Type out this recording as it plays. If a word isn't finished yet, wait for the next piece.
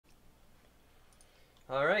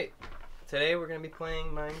Alright, today we're going to be playing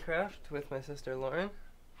Minecraft with my sister Lauren.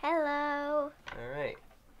 Hello. Alright,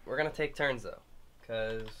 we're going to take turns though,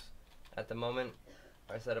 because at the moment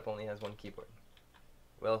our setup only has one keyboard.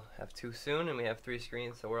 We'll have two soon and we have 3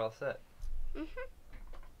 screens, so we're all set.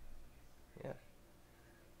 Yeah.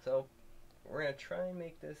 So we're going to try and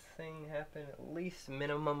make this thing happen at least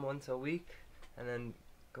minimum once a week and then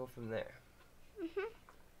go from there.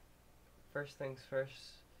 First things first,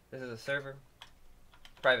 this is a server.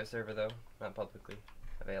 Private server though, not publicly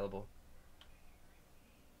available.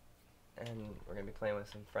 And we're going to be playing with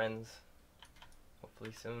some friends,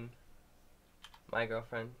 hopefully soon. My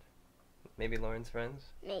girlfriend, maybe Lauren's friends.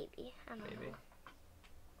 Maybe. I don't Maybe. know.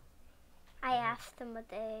 I asked them, but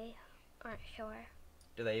they aren't sure.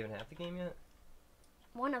 Do they even have the game yet?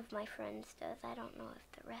 One of my friends does. I don't know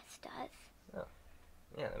if the rest does. Oh.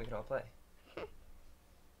 Yeah, then we can all play.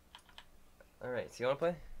 Alright, so you want to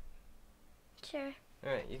play? Sure.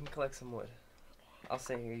 Alright, you can collect some wood. I'll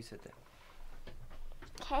stay here, you sit there.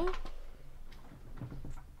 Okay.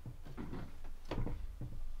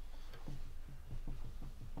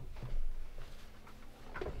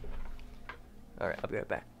 Alright, I'll be right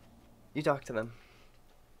back. You talk to them.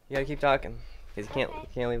 You gotta keep talking, because you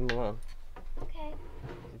can't leave them alone. Okay.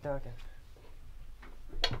 Keep talking.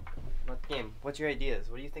 About the game, what's your ideas?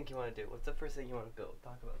 What do you think you want to do? What's the first thing you want to build?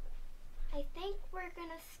 Talk about that. I think we're going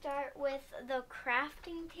to start with the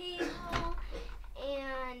crafting table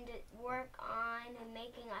and work on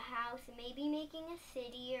making a house, maybe making a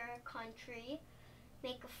city or a country,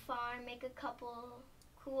 make a farm, make a couple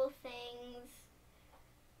cool things.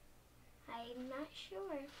 I'm not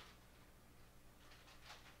sure.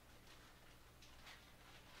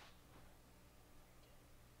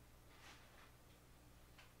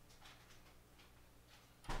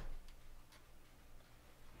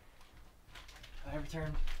 I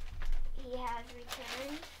returned. He has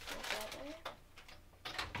returned, my brother.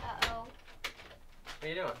 Uh-oh. What are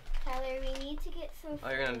you doing? Tyler, we need to get some food. Oh,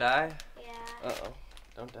 you're gonna die? Yeah. Uh-oh.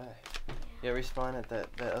 Don't die. Yeah. Yeah, respawn at that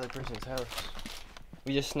other person's house.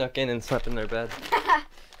 We just snuck in and slept in their bed. Okay.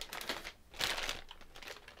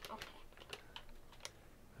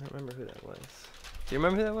 I don't remember who that was. Do you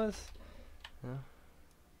remember who that was? No?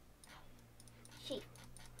 Sheep.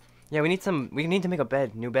 Yeah, we need to make a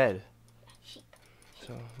bed, new bed. Sheep.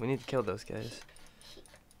 So, we need to kill those guys. Sheep.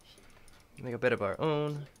 Make a bed of our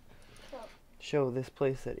own. So, Show this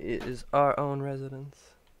place that it is our own residence.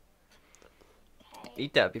 okay.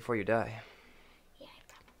 Eat that before you die. Yeah, I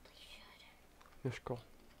probably should. Just go.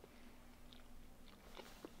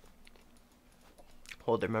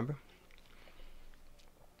 Hold it, remember?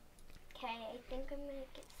 Okay, I think I'm gonna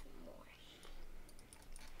get some more.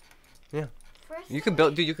 Yeah. First You could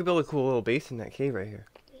build, dude. You could build a cool little base in that cave right here.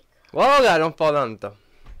 we could- Whoa, God! Don't fall down though.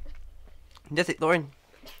 That's it, Lauren.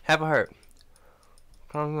 Have a heart.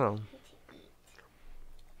 Calm down. to eat.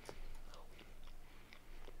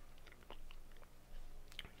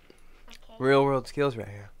 Okay. Real world skills right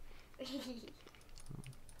here.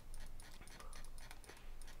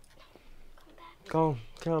 Come back. Go,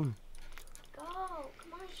 come. Go.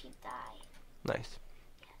 Come on, sheep, die. Nice.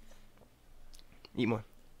 Eat more.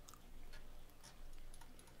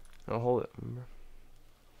 I'll hold it. Remember?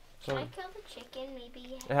 Can I So, kill the chicken?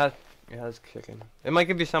 Maybe. it has chicken. It might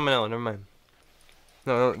give you salmonella. Never mind.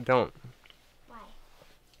 No, don't. Why?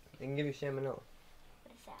 It can give you salmonella.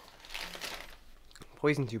 What is that?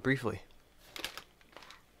 Poisons you briefly.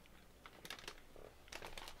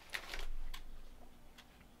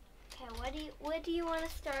 Okay. What do you want to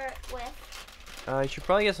start with? You should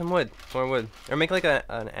probably get some wood. More wood. Or make like an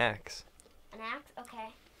axe. An axe? Okay.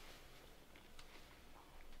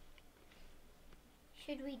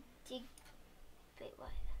 Should we dig? Wait, what?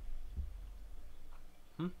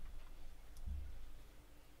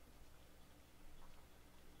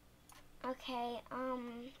 Okay,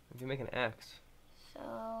 If you make an axe.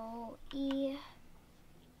 so E.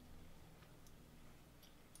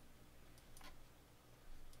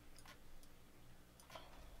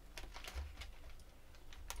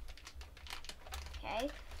 Okay,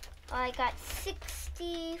 I got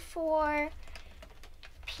 64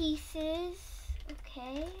 pieces.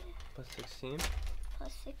 Okay, Plus 16.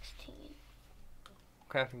 plus 16.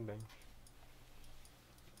 Crafting bench.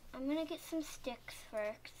 I'm gonna get some sticks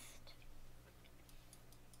first.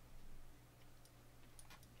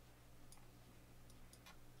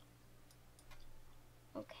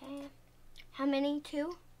 Okay. How many?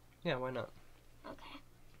 2? Yeah, why not? Okay.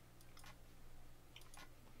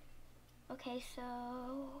 Okay, so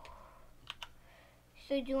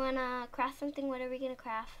do you wanna craft something? What are we gonna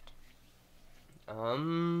craft? A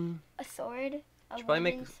A sword? A should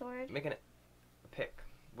probably wooden sword? make an pick,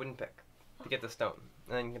 wooden pick, to get the stone.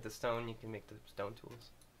 And then you get the stone, you can make the stone tools.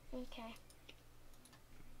 Okay.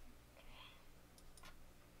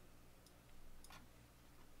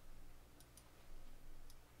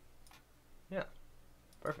 Yeah,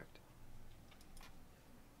 perfect.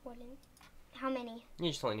 Wooden. How many?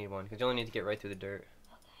 You just only need one, because you only need to get right through the dirt.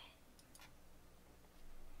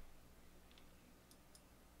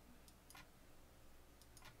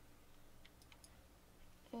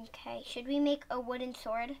 Okay, should we make a wooden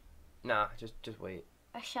sword? Nah, just wait.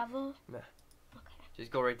 A shovel? Nah. Okay.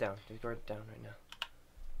 Just go right down. Just go right down right now.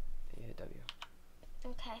 You hit W.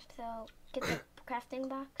 Okay, so get the crafting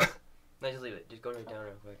box. No, just leave it. Just go right down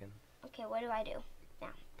real quick and Okay, what do I do now?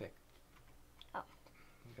 pick. Oh.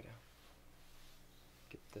 Go down.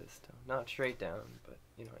 Get this down. Not straight down, but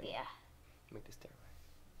you know what I mean. Yeah. Make the stairway.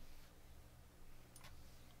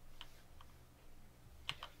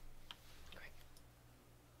 Quick.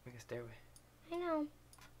 Make a stairway. I know.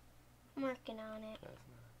 I'm working on it. That's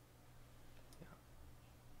not. Yeah.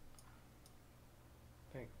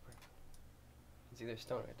 There you go. Perfect. See, there's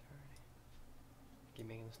stone right there already. Keep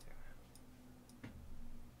making the stairway.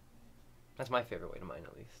 That's my favorite way to mine,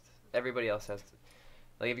 at least. Everybody else has to.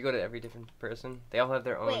 Like, if you go to every different person, they all have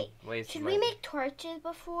their own ways to Should mine. we make torches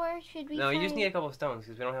before? Should we? No, you just need a couple of stones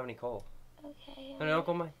because we don't have any coal. Okay. No,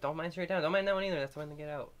 don't mine straight down. Don't mine that one either. That's the one to get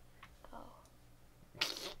out.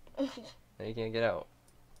 Oh. No, you can't get out.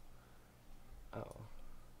 Oh.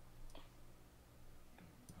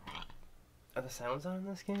 Are the sounds on in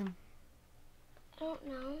this game? I don't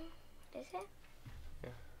know. Is it? Yeah.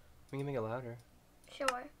 We can make it louder. Sure.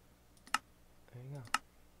 There you go.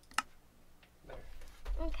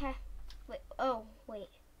 Better. Okay. Wait. Oh, wait.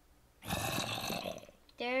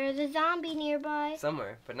 There's a zombie nearby.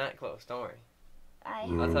 Somewhere, but not close. Don't worry.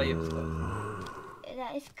 I'll tell you if it's close.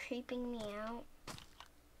 That is creeping me out.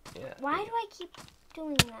 Yeah. Why do I keep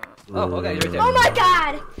doing that? Oh, okay, you're right there. Oh my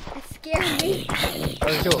god! That scared me.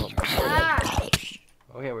 Oh, cool. Ah,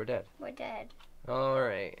 Okay, we're dead. we're dead.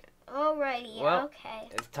 Alright. Alrighty, Well, okay.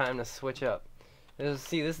 It's time to switch up.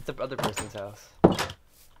 See, this is the other person's house.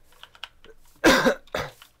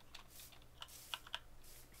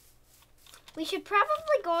 We should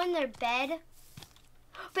probably go in their bed.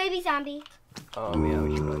 Baby zombie. Oh, yeah,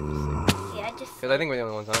 we should probably just see. Yeah, just. Because I think we're the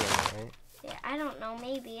only ones on it, right? Yeah, I don't know.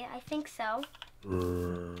 Maybe. I think so.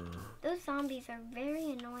 Those zombies are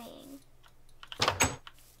very annoying.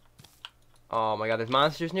 Oh my god, there's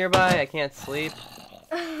monsters nearby. I can't sleep.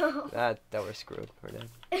 That we're screwed. We're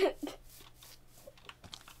dead.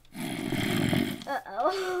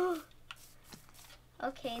 Uh-oh.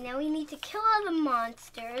 Okay, now we need to kill all the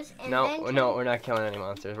monsters. And No, then no, we're not killing any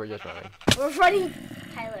monsters. We're just running. we're running.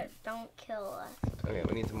 Tyler, don't kill us. Okay,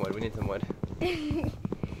 we need some wood. We need some wood. Kill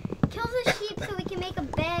the sheep so we can make a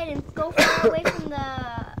bed and go far away from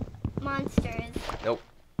the monsters. Nope.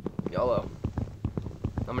 YOLO.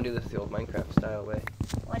 I'm gonna do this the old Minecraft style way.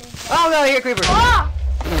 What is that? Oh no, here, creeper! Oh!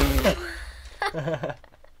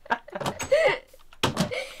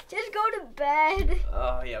 Just go to bed.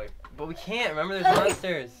 Oh yeah, but we can't. Remember, there's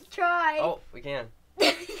monsters. Try. Oh, we can.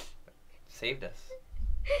 Saved us.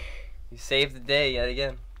 You saved the day yet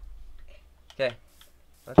again. Okay,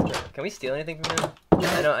 let's go. Can we steal anything from him?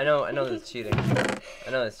 I know that's cheating.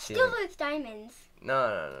 I know that's cheating. Steal those diamonds.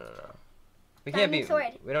 No. We can't be. Diamond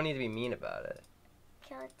sword. We don't need to be mean about it.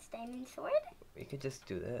 Kill its diamond sword. We could just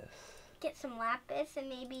do this. Get some lapis and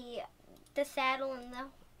maybe the saddle and the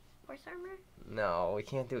horse armor. No, we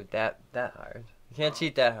can't do it that hard. We can't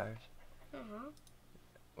cheat that hard.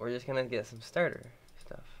 We're just gonna get some starter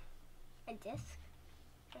stuff. A disc.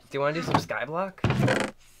 Do you want to do some skyblock?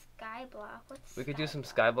 Skyblock. What's We could do some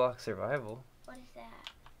skyblock? skyblock survival. What is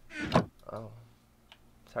that? Oh,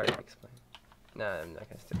 it's hard to explain. Nah, I'm not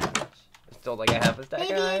gonna steal too much. I stole like a half a stack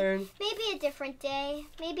of iron. Maybe a different day.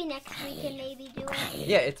 Maybe next week and maybe do it.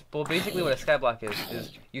 Yeah, well basically what a skyblock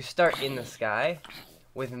is you start in the sky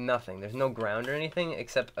with nothing. There's no ground or anything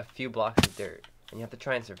except a few blocks of dirt, and you have to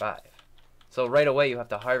try and survive. So right away you have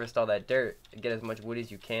to harvest all that dirt and get as much wood as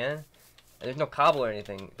you can. And there's no cobble or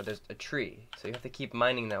anything, but there's a tree. So you have to keep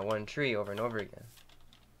mining that one tree over and over again.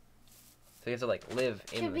 So you have to like live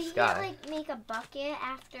in the sky. Should we like make a bucket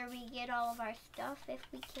after we get all of our stuff if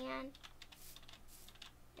we can?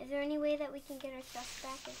 Is there any way that we can get our stuff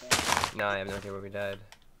back? Is there... No, I have no idea where we died.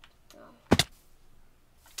 Oh.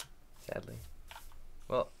 Sadly.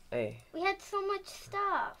 Well, hey. We had so much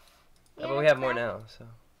stuff. But we have more now, so.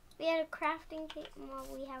 We had a crafting table. Well,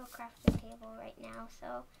 we have a crafting table right now,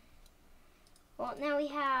 so. Well, now we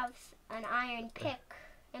have an iron pick,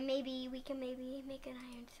 and maybe we can make an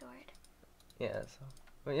iron sword. Yeah, so.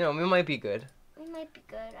 Well, you know, it might be good. We might be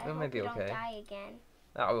good. I We hope might be we okay. don't die again.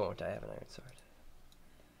 Oh, we won't die. I have an iron sword.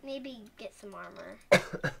 Maybe get some armor.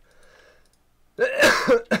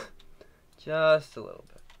 Just a little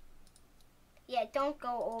bit. Yeah, don't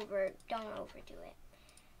overdo it.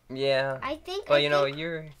 Yeah. I think. Well, you know, I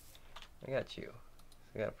got you.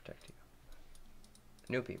 I gotta protect you.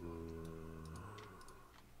 New people.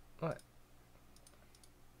 What?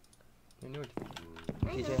 You're newer to the game.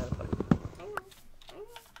 I Teach know. you how to play. I know.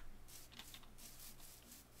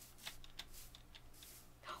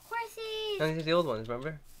 Horses! No, these are the old ones,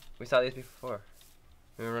 remember? We saw these before.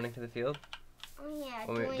 We were running to the field. Oh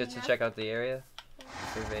yeah, Just to check out the area.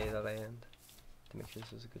 Survey the land. To make sure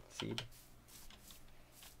this was a good seed.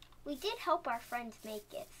 We did help our friends make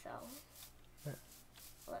it, so. Yeah.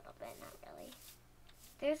 A little bit, not really.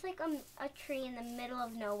 There's like a tree in the middle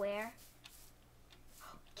of nowhere.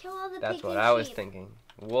 Kill all the pigs and sheep. That's what I was thinking.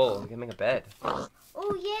 Whoa, we can make a bed. Oh,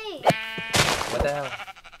 yay! What the hell?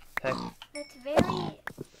 Heck, That's very,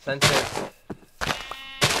 sensitive.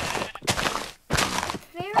 it's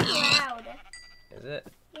very loud. Is it?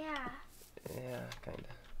 Yeah. Yeah,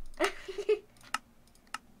 kinda.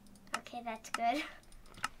 Okay, that's good.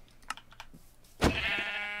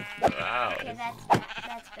 Wow. Okay,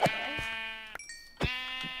 that's better.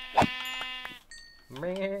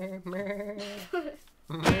 Wait,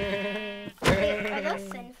 are those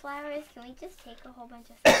sunflowers? Can we just take a whole bunch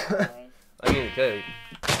of sunflowers? I mean, we could.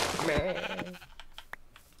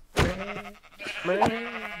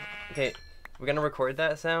 Okay, we're gonna record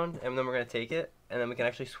that sound, and then we're gonna take it, and then we can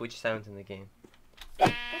actually switch sounds in the game.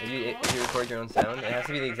 That's If you cool. record your own sound, it has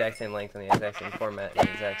to be the exact same length and the exact same format and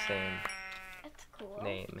the exact same That's cool.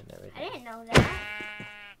 name and everything. I didn't know that.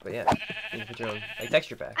 But yeah, you can put your own like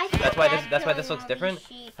texture pack. I feel That's why bad this killing looks all these different.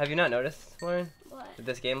 sheep. Have you not noticed, Lauren? What? That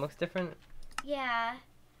this game looks different? Yeah,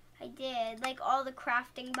 I did. Like all the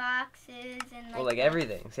crafting boxes and like. Well, like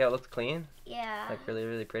everything. See how it looks clean? Yeah. Like really,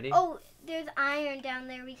 really pretty. Oh, there's iron down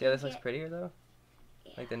there. We See how can this looks get. prettier though?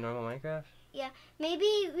 Yeah. Like the normal Minecraft? Maybe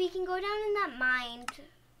we can go down in that mine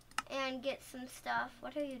and get some stuff.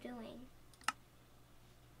 What are you doing?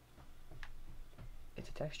 It's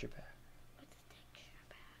a texture pack. What's the texture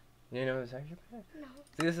pack? You know what a texture pack? No.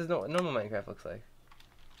 See, this is what normal Minecraft looks like.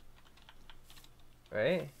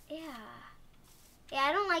 Right? Yeah. Yeah,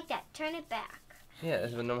 I don't like that. Turn it back. Yeah,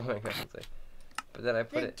 this is what normal Minecraft looks like. But then I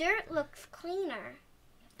put The it... dirt looks cleaner,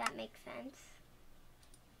 if that makes sense.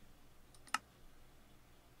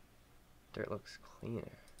 Dirt looks cleaner.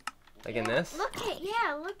 Like in this? Look it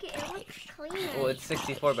looks cleaner. Well, it's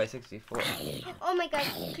 64 by 64. Oh my god,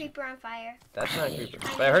 creeper on fire. That's not a creeper.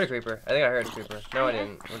 But I heard a creeper. I think I heard a creeper. No, I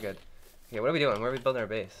didn't. We're good. Okay, what are we doing? Where are we building our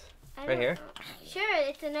base? I Right don't here? know. Sure,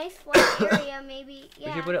 it's a nice flat area, maybe. We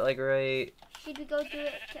Yeah. should put it like right... Should we go do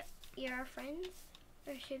it to your friends?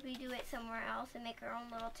 Or should we do it somewhere else and make our own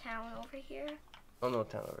little town over here? Oh, no,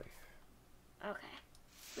 town over here. Okay.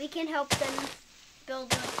 We can help them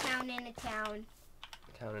build a town in a town.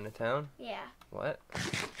 Town in a town? Yeah. What?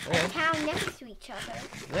 A Okay. town next to each other.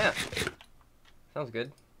 Yeah. Sounds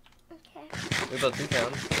good. Okay. We build 2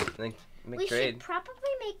 towns. And then make We trade. should probably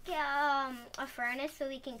make a furnace so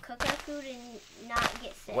we can cook our food and not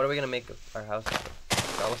get sick. What are we going to make our house out of?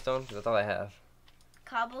 Cobblestone? 'Cause that's all I have.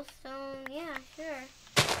 Cobblestone, yeah, sure.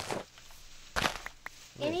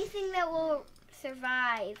 Yeah. Anything that will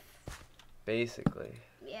survive. Basically.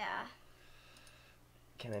 Yeah.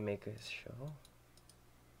 Can I make a shovel?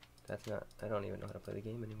 That's not... I don't even know how to play the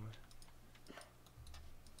game anymore.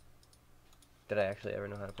 Did I actually ever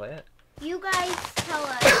know how to play it? You guys tell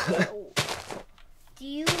us. Do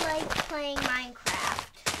you like playing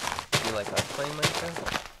Minecraft? Do you like us playing Minecraft?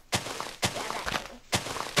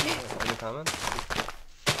 Yeah, that In the comments?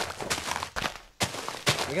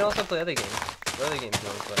 We can also play other games. What other games do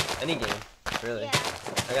you want to play? Any game, too. really. Yeah.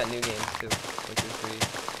 I got new games too. 1, 2, 3.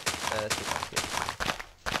 That's too complicated.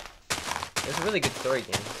 There's some really good story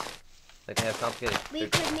games. Like they have complicated. We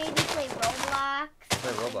could maybe play Roblox. We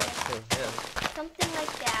play Roblox too. Yeah. Something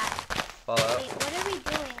like that. Fallout. Wait, what are we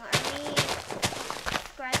doing? Are we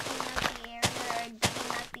scratching out the area or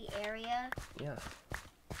digging out the area? Yeah.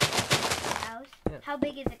 The house? Yeah. How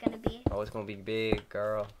big is it going to be? Oh, it's gonna be big,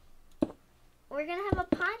 girl. We're going to have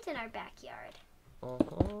a pond in our backyard.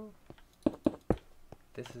 Uh-huh.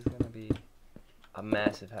 This is gonna be a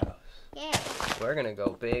massive house. Yeah. We're gonna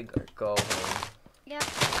go big or go home. Yep.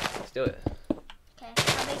 Let's do it. Okay.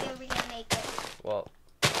 How big are we going to make it? Well,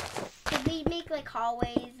 Could we make like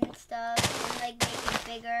hallways and stuff and like make it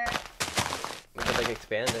bigger? we could like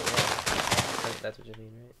expand it, yeah. That's what you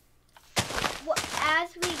mean, right? Well, as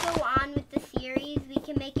we go on with the series, we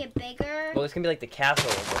can make it bigger. Well, this can be like the castle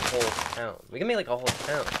of the whole town. We can make like a whole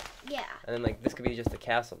town. Yeah. And then like this could be just the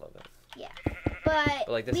castle of it. Yeah. But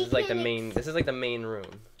like this is like the main. This is like the main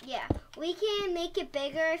room. Yeah. We can make it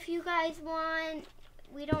bigger if you guys want.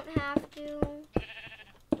 We don't have to.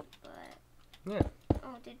 But. Yeah.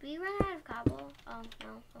 Oh, did we run out of cobble? Oh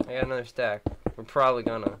no. I got another stack. We're probably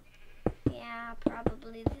gonna. Yeah,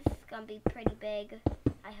 probably. This is gonna be pretty big.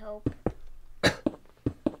 I hope.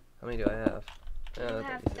 How many do I have? You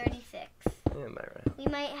have 36. Yeah, right. We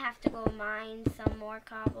might have to go mine some more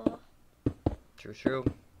cobble. True, true.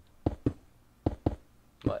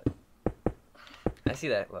 What? I see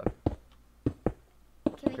that, look.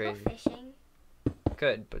 Can we Crazy. go fishing?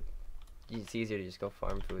 Good, but it's easier to just go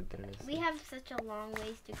farm food than it is. We have such a long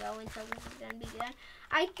ways to go until this is gonna be done.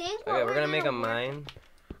 I think Okay, we're gonna make a mine.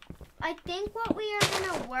 I think what we are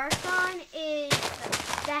gonna work on is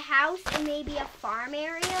the house and maybe a farm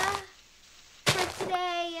area for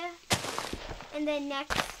today. And then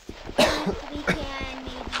next week we can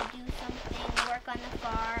maybe do something, work on the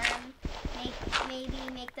farm, maybe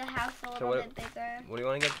make the house a little bit bigger. What do you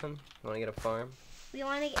want to get then? You want to get a farm?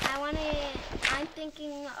 I'm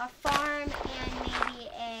thinking a farm and maybe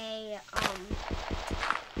and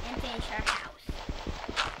finish our house.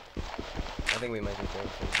 I think we might just go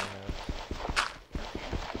finish our house.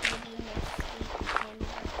 Okay, maybe next week we can work.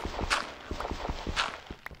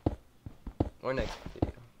 Or next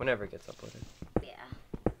video, whenever it gets uploaded. Yeah.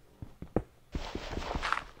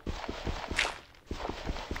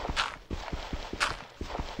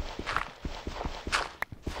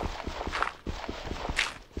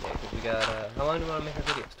 We got, how long do we want to make our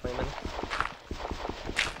videos? 20 minutes?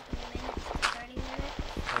 20 minutes to 30 minutes.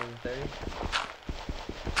 20 to 30?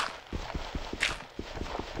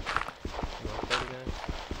 30 minutes?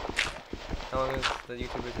 How long is the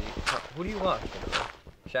YouTubers that you... Who do you watch, by the way?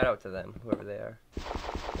 Shout out to them, whoever they are.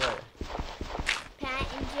 Yeah. Pat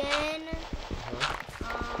and Jen.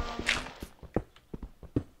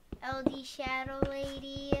 LD Shadow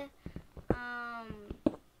Lady.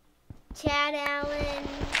 Chad Allen.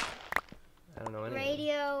 I don't know any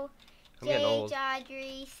Radio. I'm getting Jay old.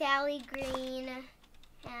 Jodry. Sally Green.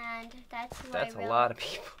 And that's who That's I really... a lot of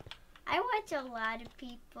people. I watch a lot of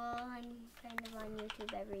people. I'm kind of on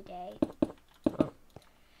YouTube every day. Oh.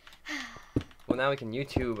 Well, now we can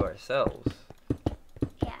YouTube ourselves.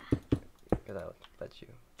 Yeah. Because I'll let you.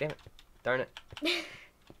 Damn it. Darn it.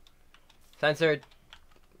 Censored.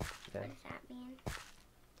 What does that mean?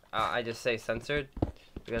 I just say censored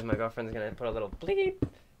because my girlfriend's gonna put a little bleep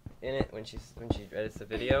in it when she edits the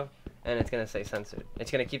video, and it's gonna say censored.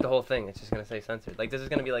 It's gonna keep the whole thing. It's just gonna say censored. Like this is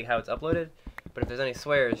gonna be like how it's uploaded, but if there's any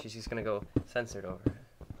swears, she's just gonna go censored over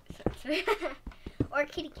it. Or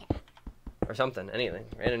kitty cat. Or something. Anything.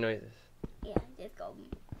 Random noises. Yeah, just go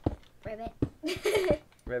ribbit.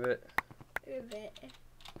 Ribbit. Ribbit.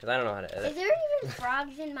 Because I don't know how to edit. Is there even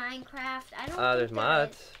frogs in Minecraft? I don't think There's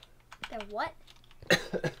mods. There what?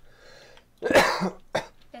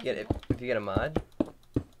 If you get a mod,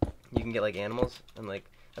 you can get like animals and like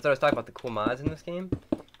that's what I was talking about, the cool mods in this game.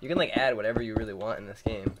 You can like add whatever you really want in this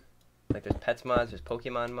game. Like there's pets mods, there's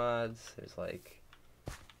Pokemon mods, there's like.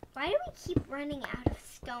 Why do we keep running out of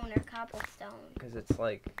stone or cobblestone? Because it's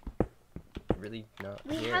like really not.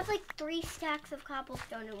 We here. have like 3 stacks of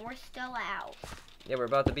cobblestone and we're still out. Yeah, we're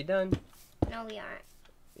about to be done. No, we aren't.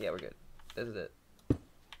 Yeah, we're good. This is it.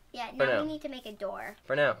 Yeah, For now now. we need to make a door.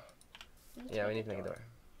 For now. Yeah, we need to make a door.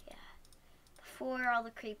 Yeah. Before all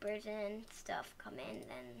the creepers and stuff come in,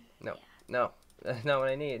 then. No. Yeah. No, that's not what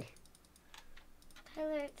I need.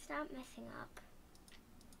 Tyler, stop messing up.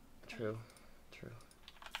 True. True.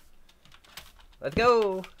 Let's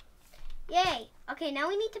go! Yay! Okay, now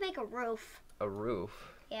we need to make a roof. A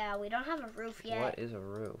roof? Yeah, we don't have a roof yet. What is a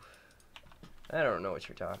roof? I don't know what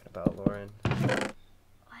you're talking about, Lauren. What? I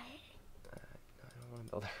don't want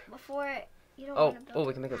to build a roof. Before you don't want to build. Oh,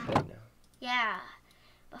 we can make a bed now. Yeah.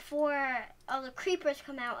 Before all the creepers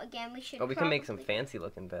come out again, we should. Oh, we can make some fancy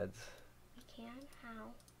looking beds. We can?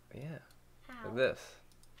 How? Yeah. How? Like this.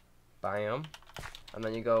 Biome. And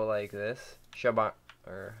then you go like this.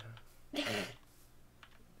 Or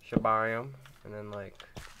Shabiome. And then like.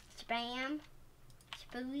 Spam.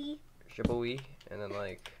 Spooey. Shabooey. And then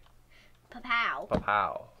like. Papow.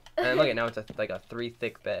 Papow. And then look at now it's like a 3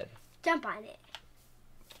 thick bed. Jump on it.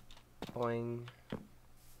 Boing.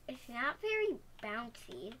 It's not very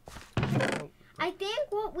bouncy. I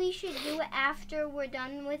think what we should do after we're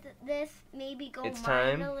done with this, maybe go It's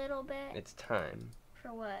mine time. a little bit. It's time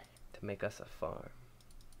For what? to make us a farm.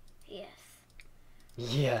 Yes.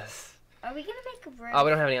 Yes. Are we gonna make a roof? Oh, we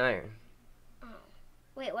don't have any iron. Oh.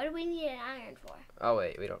 Wait, what do we need an iron for? Oh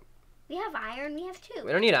wait, we don't. We have iron. We have 2.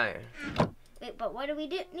 We don't need iron. Wait, but what do we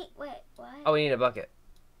do? Wait, what? Oh, we need a bucket.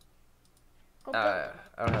 Go build.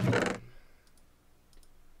 I don't have time.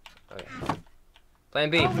 Okay. Plan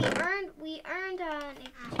B. Oh, we earned an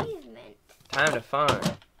achievement. Time to farm.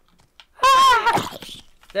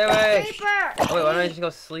 Stay away! Creeper! Oh, wait, why don't I just go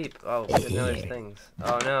sleep? Oh, because now there's things.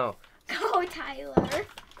 Oh, no. Go, Tyler.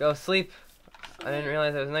 Go sleep. I didn't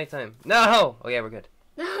realize it was nighttime. No! Oh, yeah, we're good.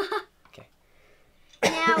 Okay.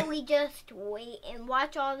 Now we just wait and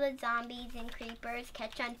watch all the zombies and creepers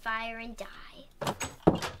catch on fire and die.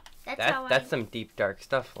 That's some deep, dark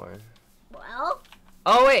stuff, Lauren. Well,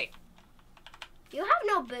 Oh, wait! you have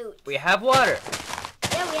no boots. We have water.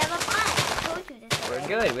 Yeah, we have a pond. I told you this We're already.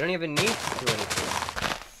 good. We don't even need to do anything.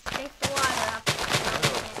 Drink the water up. No,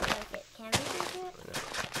 we can't drink it. Can we drink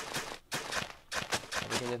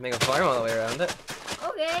We can just make a farm all the way around it. it?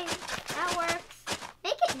 Okay, that works.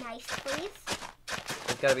 Make it nice, please.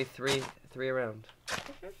 There's gotta be three around.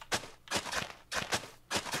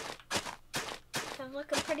 Sounds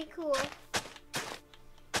looking pretty cool.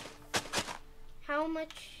 How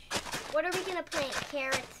much? What are we gonna plant?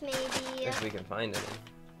 Carrots, maybe? If we can find any.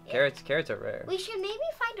 Yeah. Carrots are rare. We should maybe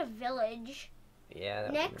find a village. Yeah,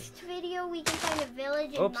 that would be Next video, we can find a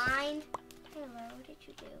village and Oops. mine. Hello, what did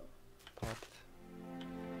you do? popped.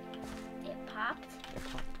 It popped. It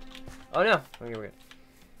popped. Oh no! Okay, we're good.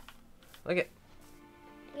 Look at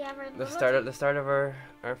We have our the little start of our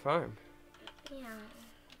farm. Yeah.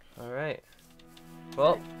 All right.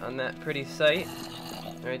 Well, on that pretty site,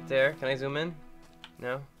 right there. Can I zoom in?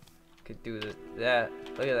 No. Could do that.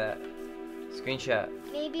 Look at that. Screenshot.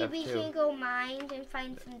 Maybe we F2. can go mine and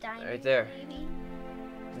find some diamonds. Right there. Maybe.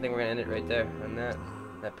 I think we're gonna end it right there on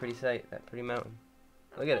that pretty site, that pretty mountain.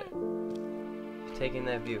 Look at it. Just taking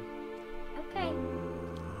that view. Okay.